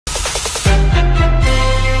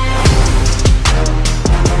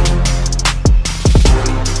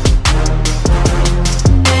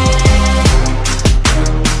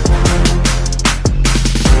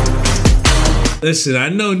Listen, I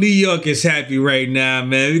know New York is happy right now,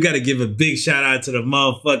 man. We got to give a big shout out to the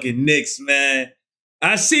motherfucking Knicks, man.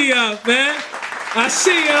 I see y'all, man. I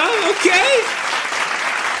see y'all. Okay.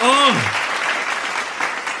 Oh.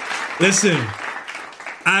 Listen,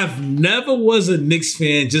 I've never was a Knicks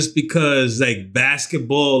fan just because, like,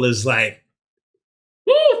 basketball is, like,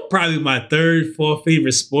 probably my third, fourth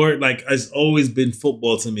favorite sport. Like, it's always been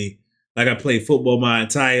football to me. Like, I played football my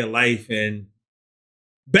entire life, and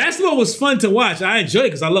basketball was fun to watch. I enjoy it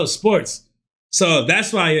because I love sports. So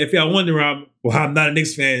that's why, if y'all wonder why I'm not a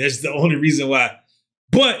Knicks fan, that's the only reason why.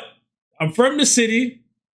 But I'm from the city.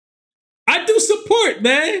 I do support,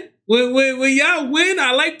 man. When y'all win,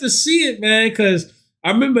 I like to see it, man, because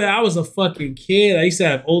I remember I was a fucking kid. I used to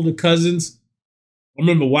have older cousins. I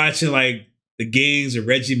remember watching, like, the games of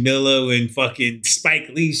Reggie Miller and fucking Spike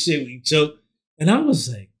Lee shit we choked. And I was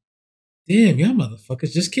like, damn, y'all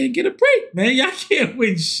motherfuckers just can't get a break, man. Y'all can't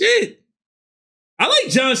win shit. I like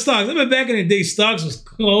John Starks. I remember back in the day, Starks was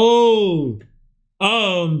cold.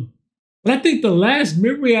 But I think the last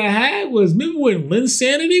memory I had was, remember when Lynn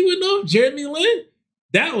Sanity went off? Jeremy Lin?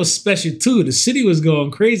 That was special too. The city was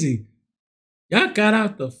going crazy. Y'all got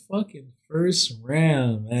out the fucking first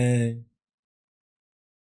round, man.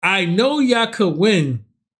 I know y'all could win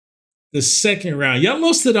the second round. Y'all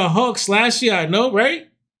lost to the Hawks last year, I know, right?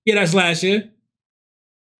 Yeah, that's last year.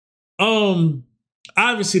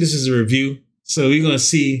 Obviously this is a review, so we're gonna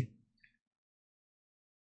see.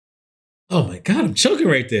 Oh my God, I'm choking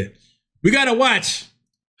right there. We gotta watch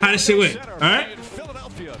how this shit went. All right,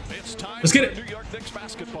 let's get it.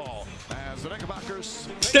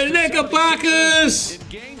 The Knickerbockers. In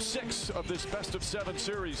game 6 of this best of 7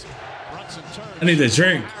 series, I need a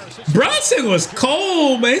drink. Brunson was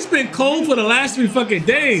cold, man. It's been cold for the last 3 fucking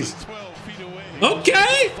days.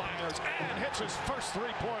 Okay.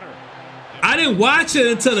 I didn't watch it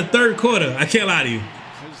until the third quarter. I can't lie to you.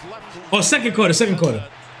 Oh, second quarter.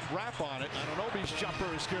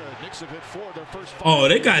 Oh,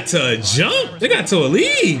 they got to a jump. They got to a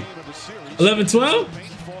lead. 11-12.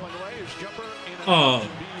 Oh,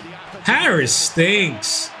 Harris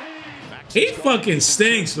stinks. He fucking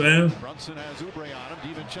stinks, man.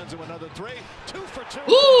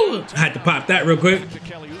 Ooh, I had to pop that real quick.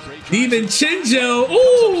 DiVincenzo.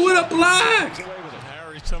 Ooh, what a block.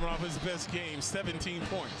 Harris coming off his best game, 17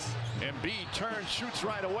 points. Embiid turns, shoots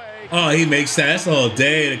right away. Oh, he makes that. That's all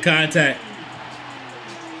day, the contact.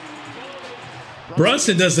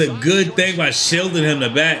 Brunson does a good thing by shielding him the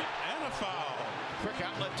back.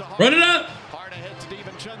 Run it up.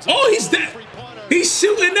 Oh, he's that. He's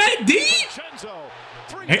shooting that deep.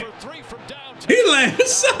 He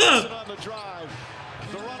lands up.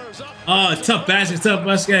 Oh, tough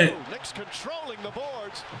basket.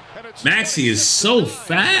 Maxey is so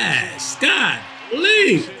fast.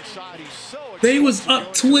 Golly. They was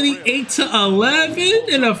up 28-11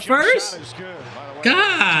 in the first.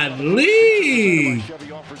 Golly.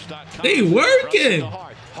 They working.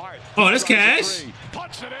 Oh, that's cash.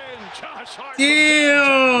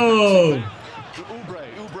 Damn.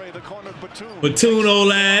 Batum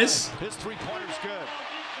old ass.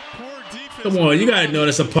 Come on, you gotta know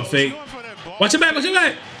that's a puff fake. Watch your back,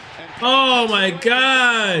 Oh my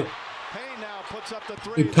God.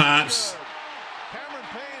 He pops.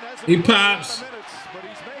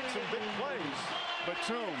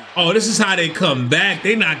 Oh, this is how they come back.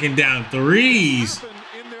 They knocking down threes.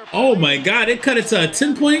 Oh my God, they cut it to a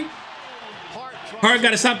 10-point. Hart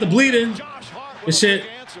got to stop the bleeding. Good shit.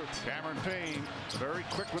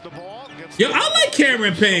 Yo, I like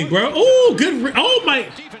Cameron Payne, bro. Oh, good. Oh my.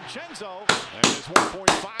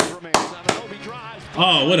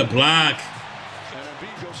 Oh, what a block.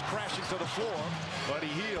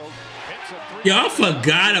 Yo, I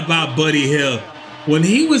forgot about Buddy Hill. When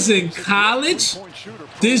he was in college,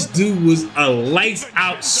 this dude was a lights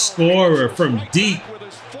out scorer from deep.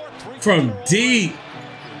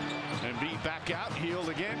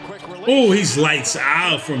 Oh, he's lights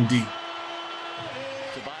out from deep.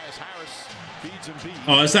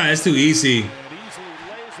 Oh, that's too easy.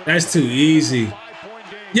 That's too easy.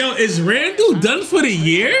 Yo, is Randall done for the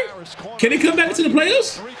year? Can he come back to the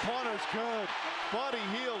playoffs?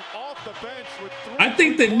 I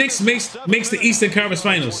think the Knicks makes the Eastern Conference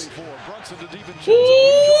Finals.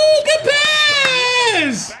 Ooh, good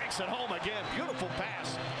pass!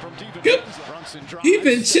 Good.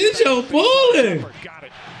 DiVincenzo balling.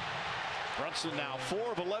 Now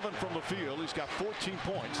 4 of 11 from the field. He's got 14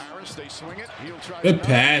 points. Harris, they swing it. He'll try. Good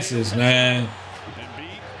passes, man.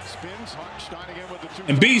 Embiid spins.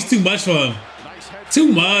 Embiid's too much for him.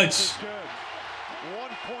 Too much.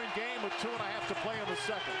 1-point game with 2.5 to play in the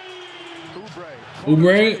second.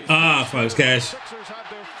 Oubre. Ah, Fox Cash.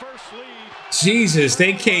 Jesus,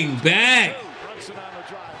 they came back.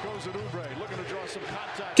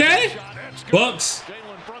 Okay. Bucks.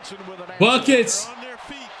 Buckets.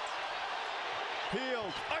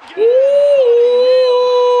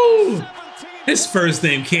 Ooh. His first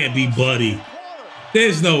name can't be Buddy.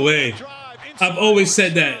 There's no way. I've always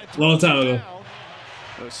said that a long time ago.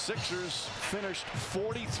 The Sixers finished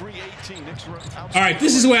 43-18. All right,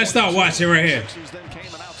 this is where I start watching right here.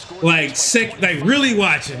 Like really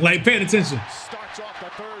watching, like paying attention.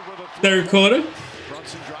 Third quarter.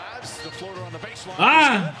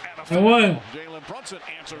 Ah, I won.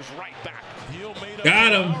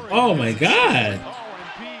 Got him. Oh my God.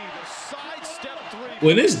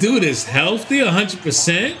 When this dude is healthy,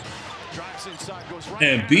 100%,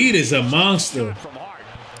 and Embiid is a monster.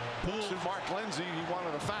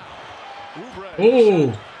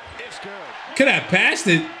 Oh, could have passed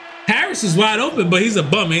it. Harris is wide open, but he's a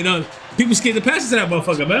bum. You know, people scared to pass it to that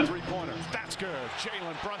motherfucker, man. That's good.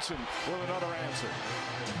 Jalen Brunson with another answer.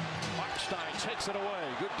 Hartenstein takes it away.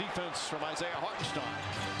 Good defense from Isaiah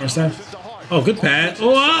Hartenstein. Oh, good pass.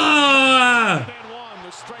 Oh, ah!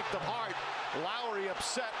 The strength of Hart. Lowry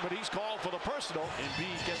upset, but he's called for the personal.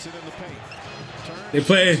 Embiid gets it in the paint. They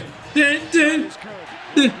play.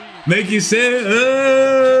 Make you say,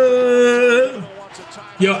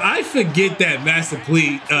 Yo, I forget that Master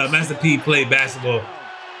P played basketball.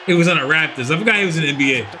 It was on the Raptors. I forgot he was in the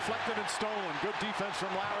NBA.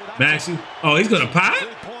 Maxey. Oh, he's gonna pop?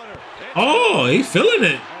 Oh, he's feeling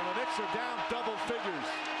it.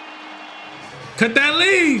 Cut that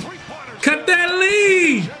lead. Cut that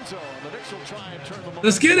lead.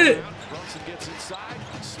 Let's get it.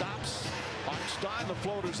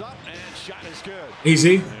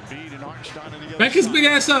 Easy. Back his big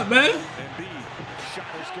ass up, man.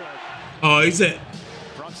 Oh, he's at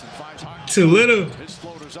too little.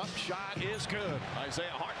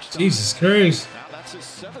 Jesus Christ.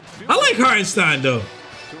 I like Hartenstein though.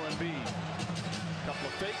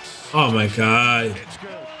 Oh my God.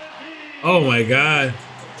 Oh my God.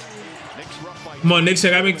 Come on, Knicks,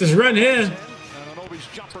 I gotta make this run here.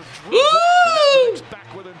 Woo!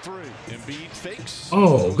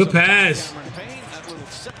 Oh, good pass.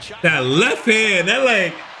 That left hand, that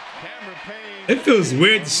like, it feels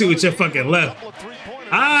weird to shoot with your fucking left.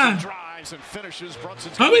 Ah.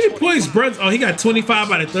 How many points Brunson? Oh, he got 25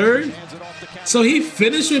 by the third. So he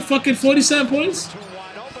finished with fucking 47 points?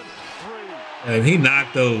 And he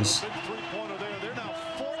knocked those.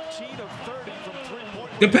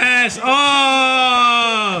 Good pass.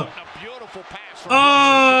 Oh.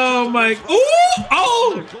 Oh my. Ooh.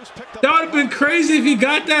 Oh. That would have been crazy if he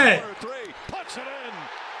got that.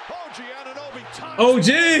 OG.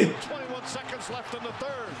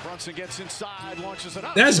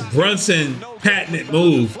 That's Brunson patented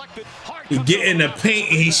move. He get in the paint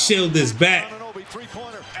and he shield his back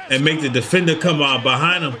and make the defender come out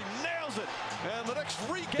behind him.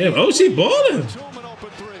 Damn, OG balling.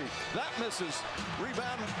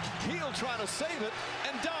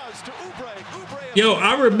 Yo,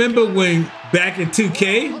 I remember when back in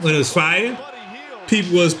 2K when it was fire,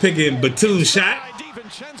 people was picking Batum shot.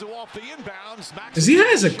 Because he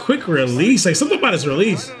has a quick release, like something about his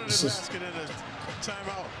release.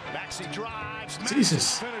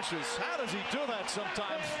 Jesus.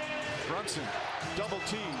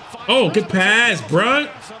 Oh, good pass, Brunt.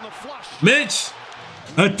 Mitch.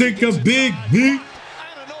 I think I'm big.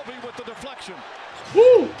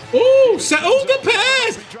 Ooh, ooh, oh, good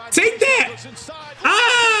pass. Take that.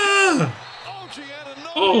 Ah.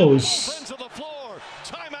 Oh,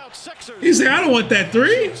 he's like, I don't want that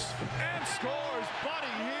three.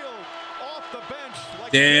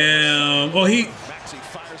 Damn. Oh, he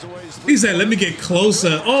said, let me get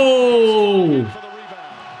closer. Oh.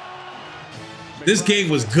 This game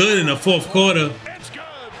was good in the fourth quarter.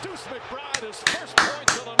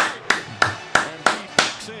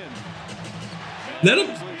 Let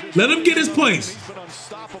him get his points.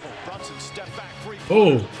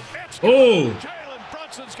 Oh. Oh.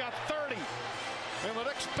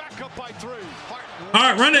 All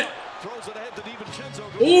right, run it.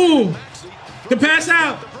 Ooh. Good pass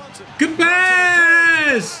out. Good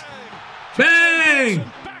pass. Bang.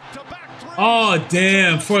 Oh,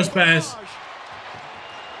 damn. Forced pass.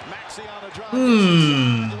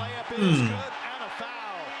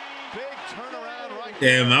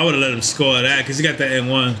 Damn, I would have let him score that because he got that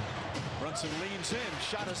N1.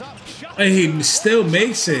 And he still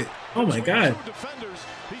makes it. Oh, my God.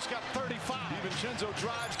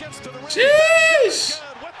 Sheesh.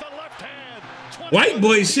 White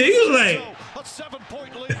boy shit. He was like. A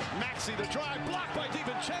 7-point lead. Maxey the drive blocked by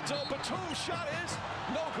DiVincenzo. Batum shot is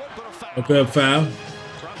Okay, foul.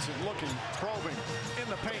 Brunson looking, probing, in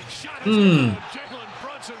the paint. Shot is good. Jalen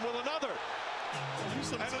Brunson with another.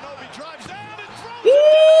 Anunoby drives down and throws it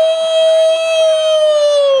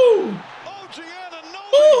down. OG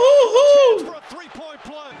Anunoby for a three-point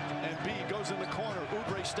play. And B goes in the corner.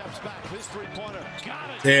 Oubre steps back. His three-pointer. Got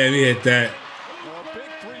it. Damn, he hit that. A big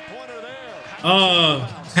three-pointer there. Oh,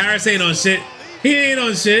 Harris ain't on shit. He ain't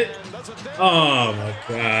on shit. Oh, my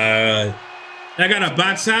God. I got a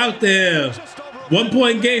box out there. 1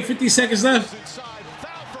 point game, 50 seconds left.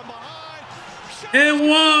 And one.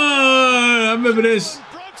 I remember this.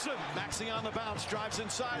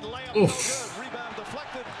 Oof.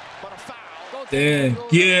 Damn.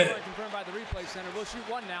 Yeah.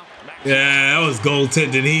 Yeah, that was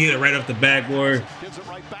goaltending. He hit it right off the backboard.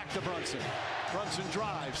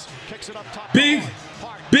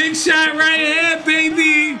 Big shot right here,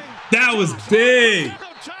 baby. That was big.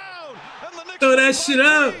 Throw that shit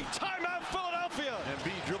up.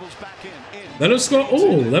 Let him score.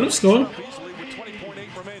 Oh, let him score.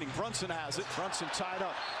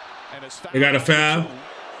 They got a foul.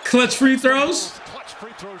 Clutch free throws.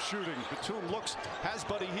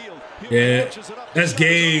 Yeah, that's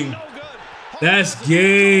game. That's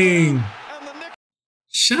game.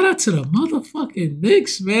 Shout out to the motherfucking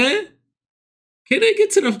Knicks, man. Can they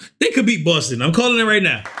get to the... They could beat Boston. I'm calling it right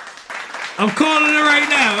now. I'm calling it right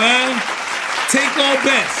now, man. Take all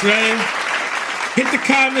bets, man. Hit the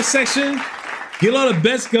comment section. Get all the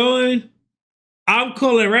bets going. I'm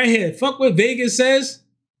calling it right here. Fuck what Vegas says.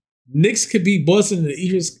 Knicks could beat Boston in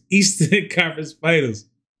the Eastern Conference Finals.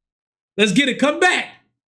 Let's get it. Come back.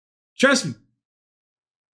 Trust me.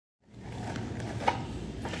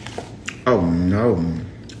 Oh, no.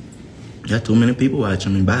 Got too many people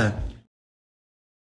watching me. Bye.